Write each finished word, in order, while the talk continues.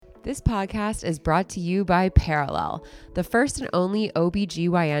This podcast is brought to you by Parallel, the first and only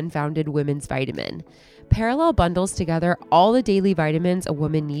OBGYN-founded women's vitamin. Parallel bundles together all the daily vitamins a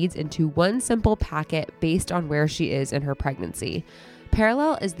woman needs into one simple packet based on where she is in her pregnancy.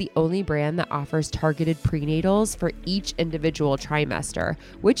 Parallel is the only brand that offers targeted prenatals for each individual trimester,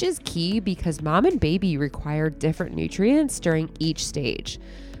 which is key because mom and baby require different nutrients during each stage.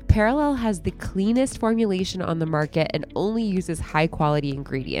 Parallel has the cleanest formulation on the market and only uses high-quality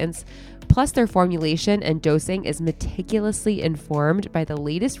ingredients. Plus, their formulation and dosing is meticulously informed by the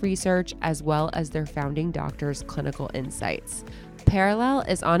latest research as well as their founding doctor's clinical insights. Parallel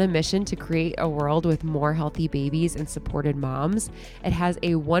is on a mission to create a world with more healthy babies and supported moms. It has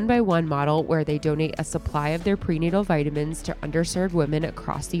a 1-by-1 model where they donate a supply of their prenatal vitamins to underserved women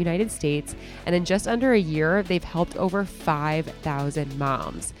across the United States, and in just under a year, they've helped over 5,000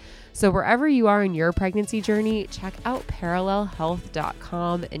 moms. So wherever you are in your pregnancy journey, check out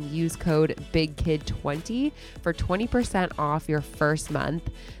parallelhealth.com and use code BIGKID20 for 20% off your first month.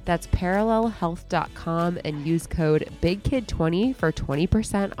 That's parallelhealth.com and use code BIGKID20 for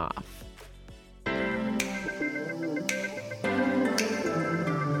 20% off.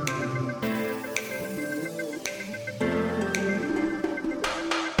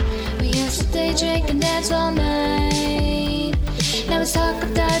 We used to day drink and dance all night. Now it's talk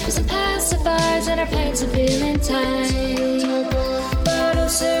of diapers and pacifiers, and our pants are feeling tight. Bottle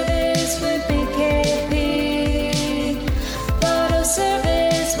service with BKP. Bottle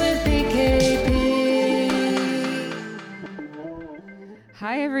service with BKP.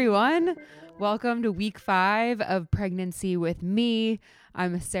 Hi, everyone. Welcome to week 5 of Pregnancy with Me.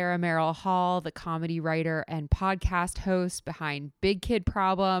 I'm Sarah Merrill Hall, the comedy writer and podcast host behind Big Kid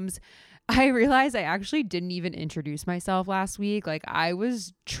Problems. I realized I actually didn't even introduce myself last week. I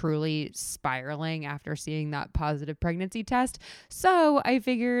was truly spiraling after seeing that positive pregnancy test. So I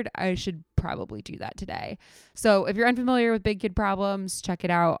figured I should probably do that today. So if you're unfamiliar with Big Kid Problems, check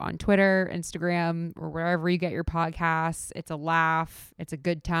it out on Twitter, Instagram, or wherever you get your podcasts. It's a laugh. It's a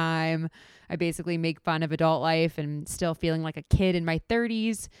good time. I basically make fun of adult life and still feeling like a kid in my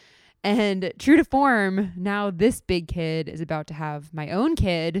 30s. And true to form, now this big kid is about to have my own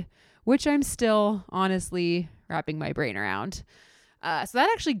kid, which I'm still honestly wrapping my brain around. So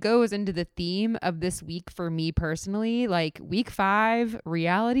that actually goes into the theme of this week for me personally. Week 5,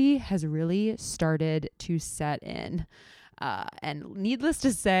 reality has really started to set in. And needless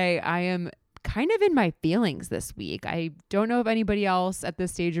to say, I am kind of in my feelings this week. I don't know if anybody else at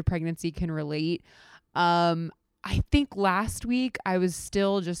this stage of pregnancy can relate. I think last week I was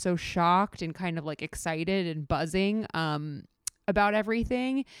still just so shocked and kind of excited and buzzing about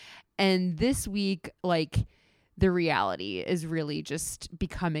everything. And this week, the reality is really just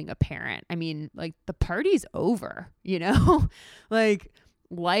becoming apparent. I mean, the party's over, you know?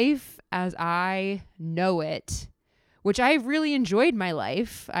 Life as I know it, which I've really enjoyed my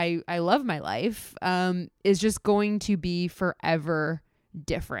life, I love my life, is just going to be forever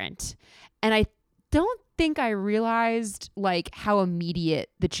different. And I don't think I realized how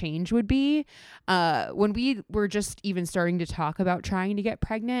immediate the change would be. When we were just even starting to talk about trying to get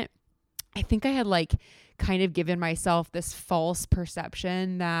pregnant, I think I had kind of given myself this false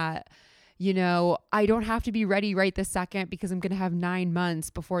perception that, I don't have to be ready right this second because I'm going to have 9 months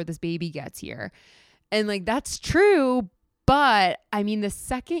before this baby gets here. And that's true. But I mean, the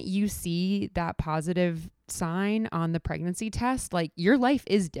second you see that positive sign on the pregnancy test, your life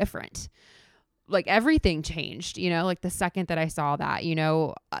is different. Everything changed, the second that I saw that,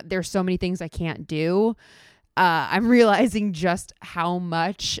 there's so many things I can't do. I'm realizing just how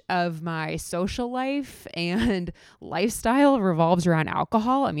much of my social life and lifestyle revolves around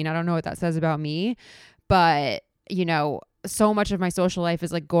alcohol. I mean, I don't know what that says about me, but, so much of my social life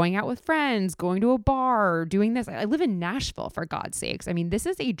is going out with friends, going to a bar, doing this. I live in Nashville, for God's sakes. I mean, this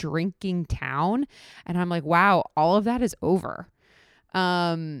is a drinking town. And I'm wow, all of that is over.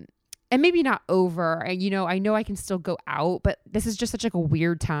 And maybe not over. And, I know I can still go out, but this is just such a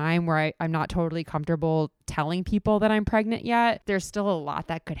weird time where I'm not totally comfortable telling people that I'm pregnant yet. There's still a lot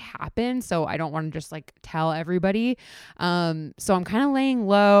that could happen. So I don't want to just tell everybody. So I'm kind of laying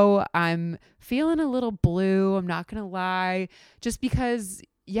low. I'm feeling a little blue. I'm not going to lie, just because,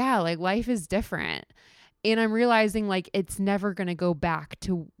 life is different. And I'm realizing it's never going to go back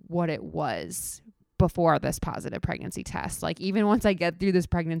to what it was before this positive pregnancy test. Even once I get through this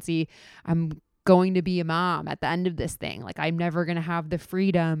pregnancy, I'm going to be a mom at the end of this thing. I'm never going to have the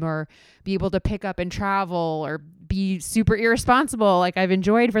freedom or be able to pick up and travel or be super irresponsible like I've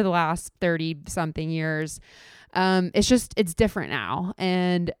enjoyed for the last 30 something years. It's different now.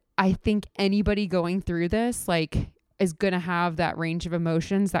 And I think anybody going through this, is going to have that range of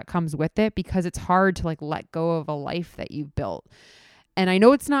emotions that comes with it, because it's hard to like let go of a life that you've built. And I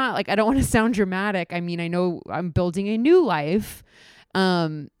know it's not like, I don't want to sound dramatic. I mean, I know I'm building a new life.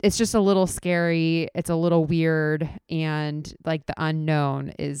 It's just a little scary. It's a little weird. And like the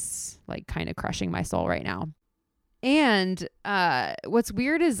unknown is like kind of crushing my soul right now. And what's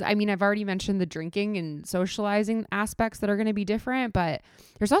weird is, I mean, I've already mentioned the drinking and socializing aspects that are going to be different, but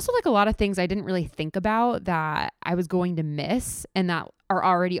there's also like a lot of things I didn't really think about that I was going to miss and that are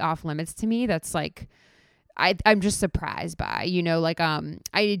already off limits to me. That's like, I'm just surprised by, you know, like,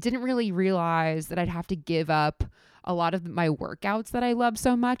 I didn't really realize that I'd have to give up a lot of my workouts that I love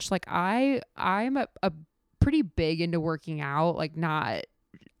so much. Like I'm a pretty big into working out, like not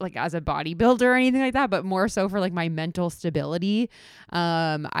like as a bodybuilder or anything like that, but more so for like my mental stability.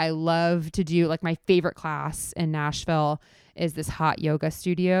 I love to do like, my favorite class in Nashville is this hot yoga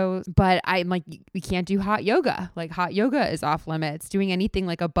studio, but I'm like, we can't do hot yoga. Like hot yoga is off limits. Doing anything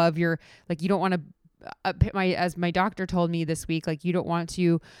like above your, like, you don't want to, as my doctor told me this week, like you don't want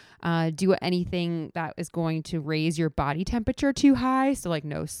to do anything that is going to raise your body temperature too high. So like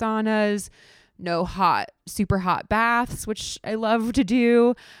no saunas, no super hot baths, which I love to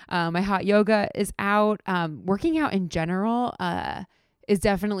do. My hot yoga is out. Working out in general is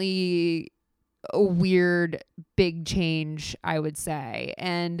definitely a weird, big change, I would say.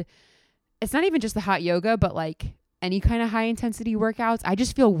 And it's not even just the hot yoga, but like any kind of high intensity workouts, I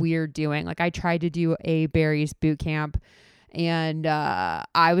just feel weird doing. Like I tried to do a Barry's boot camp and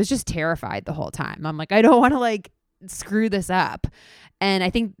I was just terrified the whole time. I'm like, I don't want to like screw this up. And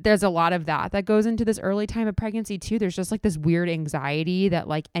I think there's a lot of that goes into this early time of pregnancy too. There's just like this weird anxiety that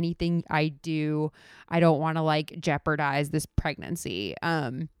like anything I do, I don't want to like jeopardize this pregnancy.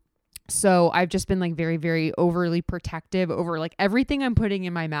 So I've just been like very, very overly protective over like everything I'm putting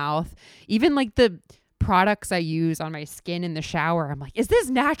in my mouth, even like the products I use on my skin in the shower. I'm like, is this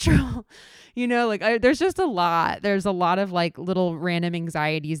natural? You know, like there's just a lot. There's a lot of like little random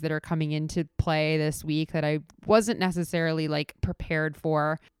anxieties that are coming into play this week that I wasn't necessarily like prepared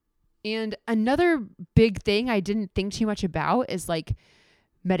for. And another big thing I didn't think too much about is like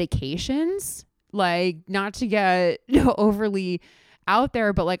medications, like not to get overly out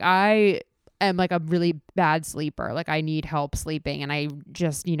there, but like I am like a really bad sleeper. Like I need help sleeping, and I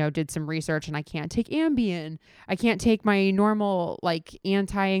just, did some research and I can't take Ambien. I can't take my normal like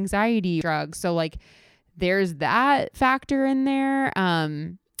anti-anxiety drugs. So like there's that factor in there.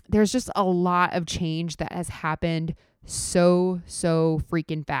 There's just a lot of change that has happened so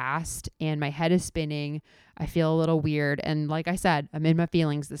freaking fast, and my head is spinning. I feel a little weird. And like I said, I'm in my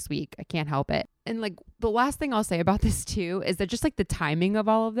feelings this week. I can't help it. And like the last thing I'll say about this too is that just like the timing of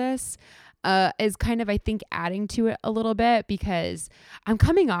all of this is kind of, I think, adding to it a little bit, because I'm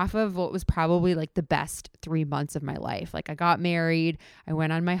coming off of what was probably like the best 3 months of my life. Like I got married, I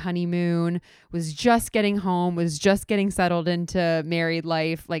went on my honeymoon, was just getting home, was just getting settled into married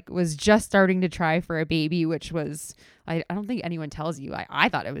life, like was just starting to try for a baby, which was, I don't think anyone tells you, I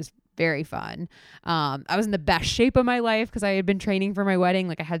thought it was very fun. I was in the best shape of my life because I had been training for my wedding.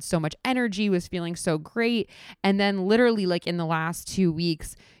 Like I had so much energy, was feeling so great. And then literally like in the last 2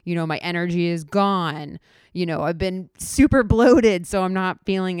 weeks, my energy is gone. I've been super bloated, so I'm not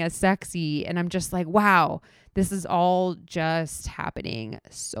feeling as sexy. And I'm just like, wow, this is all just happening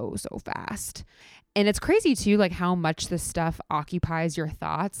so fast. And it's crazy too, like how much this stuff occupies your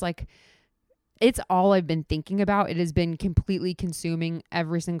thoughts. Like it's all I've been thinking about. It has been completely consuming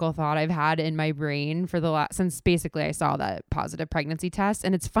every single thought I've had in my brain for since basically I saw that positive pregnancy test.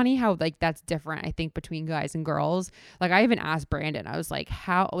 And it's funny how like that's different, I think, between guys and girls. Like I even asked Brandon, I was like,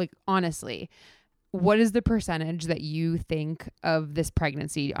 how, like, honestly, what is the percentage that you think of this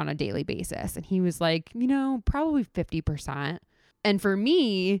pregnancy on a daily basis? And he was like, probably 50%. And for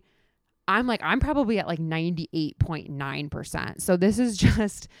me, I'm probably at like 98.9%. So this is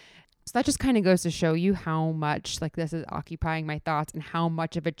just, so that just kind of goes to show you how much like this is occupying my thoughts and how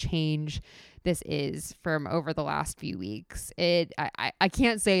much of a change this is from over the last few weeks. I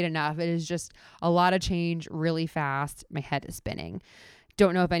can't say it enough. It is just a lot of change really fast. My head is spinning.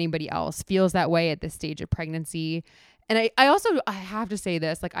 Don't know if anybody else feels that way at this stage of pregnancy. And I have to say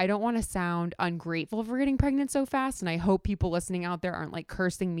this, like, I don't want to sound ungrateful for getting pregnant so fast. And I hope people listening out there aren't like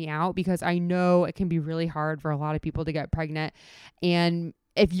cursing me out, because I know it can be really hard for a lot of people to get pregnant. And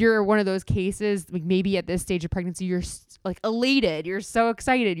if you're one of those cases, like maybe at this stage of pregnancy, you're like elated, you're so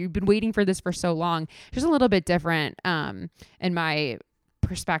excited, you've been waiting for this for so long. Just a little bit different in my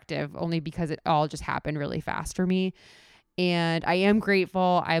perspective, only because it all just happened really fast for me. And I am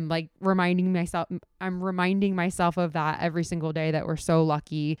grateful. I'm reminding myself of that every single day, that we're so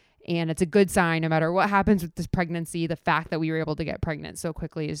lucky. And it's a good sign no matter what happens with this pregnancy. The fact that we were able to get pregnant so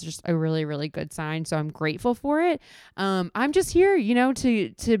quickly is just a really, really good sign. So I'm grateful for it. I'm just here,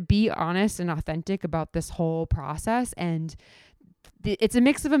 to be honest and authentic about this whole process. And it's a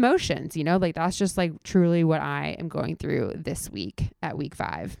mix of emotions, like that's just like truly what I am going through this week at week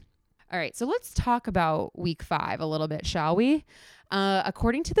 5. All right, so let's talk about week 5 a little bit, shall we?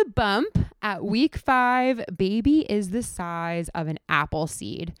 According to the bump, at week 5, baby is the size of an apple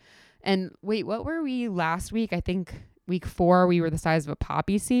seed. And wait, what were we last week? I think week 4, we were the size of a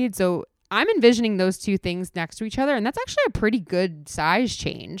poppy seed. So I'm envisioning those two things next to each other, and that's actually a pretty good size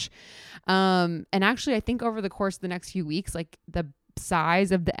change. And actually, I think over the course of the next few weeks, like the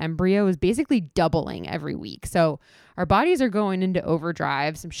size of the embryo is basically doubling every week. So our bodies are going into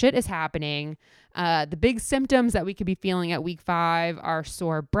overdrive. Some shit is happening. The big symptoms that we could be feeling at week 5 are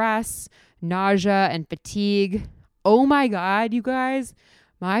sore breasts, nausea, and fatigue. Oh my God, you guys,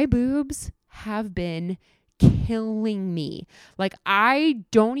 my boobs have been killing me. Like, I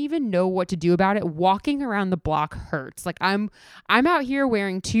don't even know what to do about it. Walking around the block hurts. Like I'm out here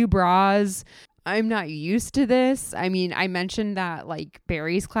wearing 2 bras. I'm not used to this. I mean, I mentioned that like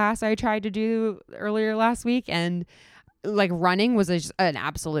Barry's class I tried to do earlier last week, and like running was just an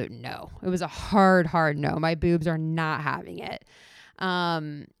absolute no. It was a hard no. My boobs are not having it.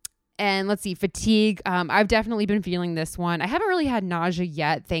 And let's see, fatigue. I've definitely been feeling this one. I haven't really had nausea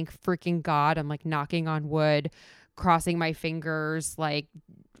yet. Thank freaking God. I'm like knocking on wood, crossing my fingers, like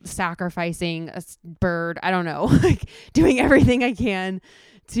sacrificing a bird. I don't know, like doing everything I can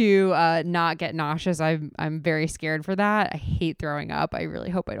to not get nauseous. I'm very scared for that. I hate throwing up. I really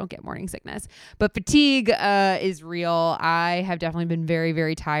hope I don't get morning sickness. But fatigue is real. I have definitely been very,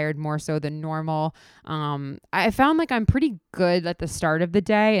 very tired, more so than normal. I found like I'm pretty good at the start of the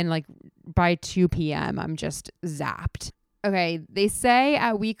day, and like by 2 p.m. I'm just zapped. Okay, they say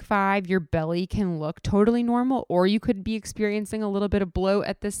at week 5, your belly can look totally normal, or you could be experiencing a little bit of bloat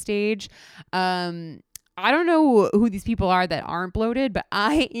at this stage. I don't know who these people are that aren't bloated, but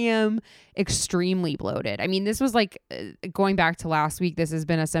I am extremely bloated. I mean, this was like going back to last week. This has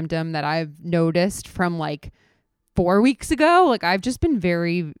been a symptom that I've noticed from like 4 weeks ago. Like I've just been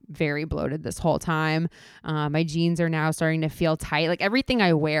very, very bloated this whole time. My jeans are now starting to feel tight. Like everything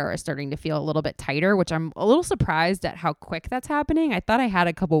I wear is starting to feel a little bit tighter, which I'm a little surprised at how quick that's happening. I thought I had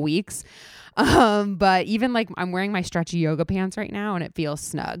a couple weeks. But even like I'm wearing my stretchy yoga pants right now and it feels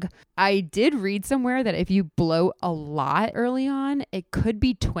snug. I did read somewhere that if you bloat a lot early on, it could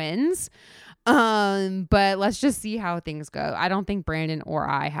be twins. But let's just see how things go. I don't think Brandon or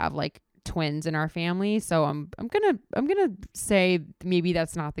I have like twins in our family, so I'm gonna say maybe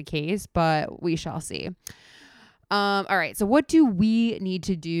that's not the case, but we shall see. All right, so what do we need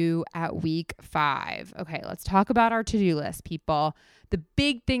to do at week 5? Okay, let's talk about our to-do list, people. The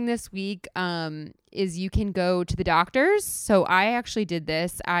big thing this week is you can go to the doctors. So I actually did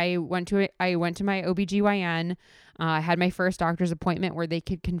this. I went to my OBGYN. I had my first doctor's appointment where they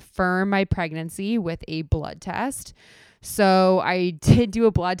could confirm my pregnancy with a blood test. So I did do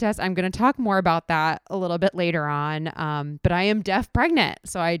a blood test. I'm going to talk more about that a little bit later on. But I am deaf pregnant.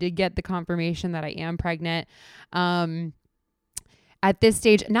 So I did get the confirmation that I am pregnant. At this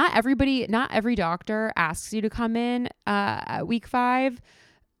stage, not every doctor asks you to come in at week 5.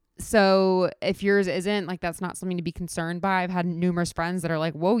 So if yours isn't, like, that's not something to be concerned by. I've had numerous friends that are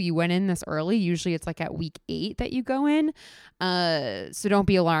like, whoa, you went in this early. Usually it's like at week 8 that you go in. So don't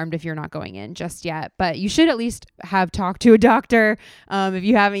be alarmed if you're not going in just yet, but you should at least have talked to a doctor. If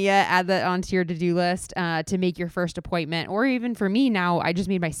you haven't yet, add that onto your to-do list to make your first appointment. Or even for me now, I just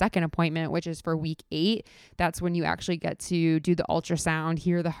made my second appointment, which is for week 8. That's when you actually get to do the ultrasound,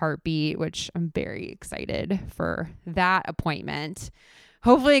 hear the heartbeat, which I'm very excited for that appointment.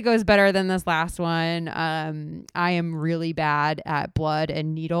 Hopefully it goes better than this last one. I am really bad at blood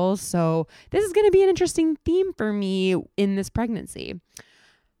and needles, so this is going to be an interesting theme for me in this pregnancy.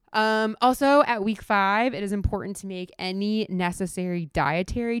 Also, at week 5, it is important to make any necessary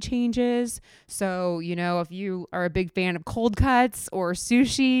dietary changes. So, if you are a big fan of cold cuts or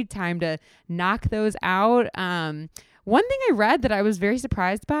sushi, time to knock those out. One thing I read that I was very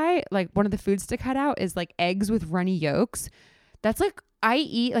surprised by, like one of the foods to cut out, is like eggs with runny yolks. That's like, I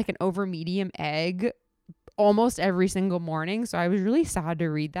eat like an over medium egg almost every single morning. So I was really sad to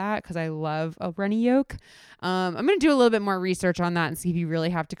read that because I love a runny yolk. I'm going to do a little bit more research on that and see if you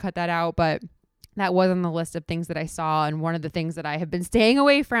really have to cut that out. But that was on the list of things that I saw. And one of the things that I have been staying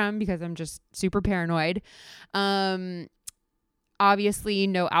away from because I'm just super paranoid. Obviously,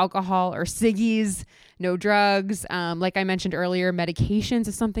 no alcohol or ciggies, no drugs. Like I mentioned earlier, medications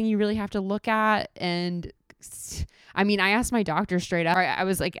is something you really have to look at and I mean, I asked my doctor straight up. I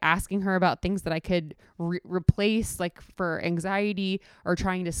was like asking her about things that I could replace like for anxiety or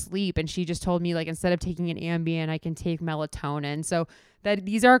trying to sleep. And she just told me like, instead of taking an Ambien, I can take melatonin. So that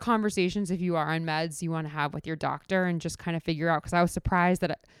these are conversations, if you are on meds, you want to have with your doctor and just kind of figure out, because I was surprised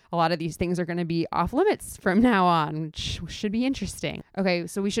that a lot of these things are going to be off limits from now on, which should be interesting. Okay,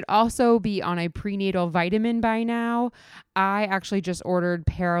 so we should also be on a prenatal vitamin by now. I actually just ordered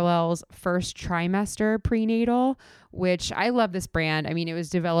Parallel's first trimester prenatal, which I love this brand. I mean, it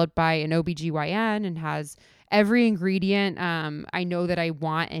was developed by an OBGYN and has every ingredient I know that I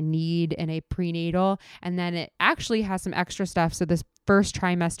want and need in a prenatal. And then it actually has some extra stuff. So this first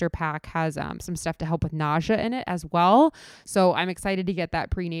trimester pack has some stuff to help with nausea in it as well. So I'm excited to get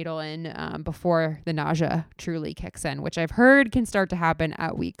that prenatal in before the nausea truly kicks in, which I've heard can start to happen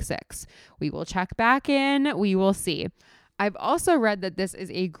at week 6. We will check back in. We will see. I've also read that this is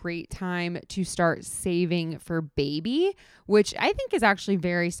a great time to start saving for baby, which I think is actually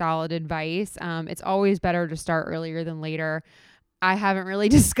very solid advice. It's always better to start earlier than later. I haven't really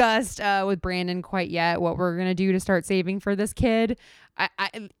discussed with Brandon quite yet what we're going to do to start saving for this kid.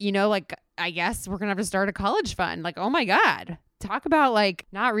 I guess we're going to have to start a college fund. Like, oh my God. Talk about like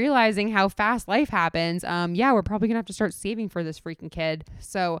not realizing how fast life happens. We're probably gonna have to start saving for this freaking kid.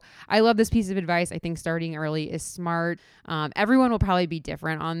 So I love this piece of advice. I think starting early is smart. Everyone will probably be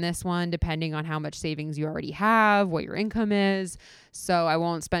different on this one, depending on how much savings you already have, what your income is. So I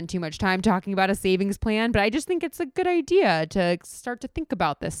won't spend too much time talking about a savings plan, but I just think it's a good idea to start to think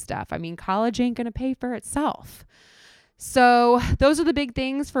about this stuff. I mean, college ain't gonna pay for itself. So those are the big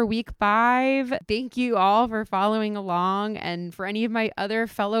things for week 5. Thank you all for following along. And for any of my other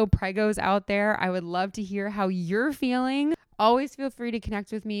fellow pregos out there, I would love to hear how you're feeling. Always feel free to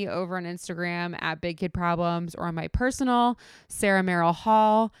connect with me over on Instagram at Big Kid Problems or on my personal, Sarah Merrill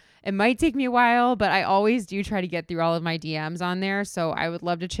Hall. It might take me a while, but I always do try to get through all of my DMs on there. So I would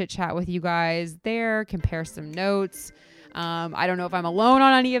love to chit chat with you guys there, compare some notes. I don't know if I'm alone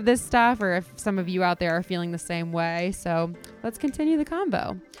on any of this stuff or if some of you out there are feeling the same way. So let's continue the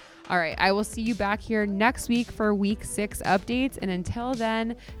combo. All right. I will see you back here next week for week 6 updates. And until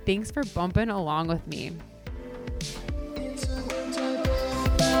then, thanks for bumping along with me.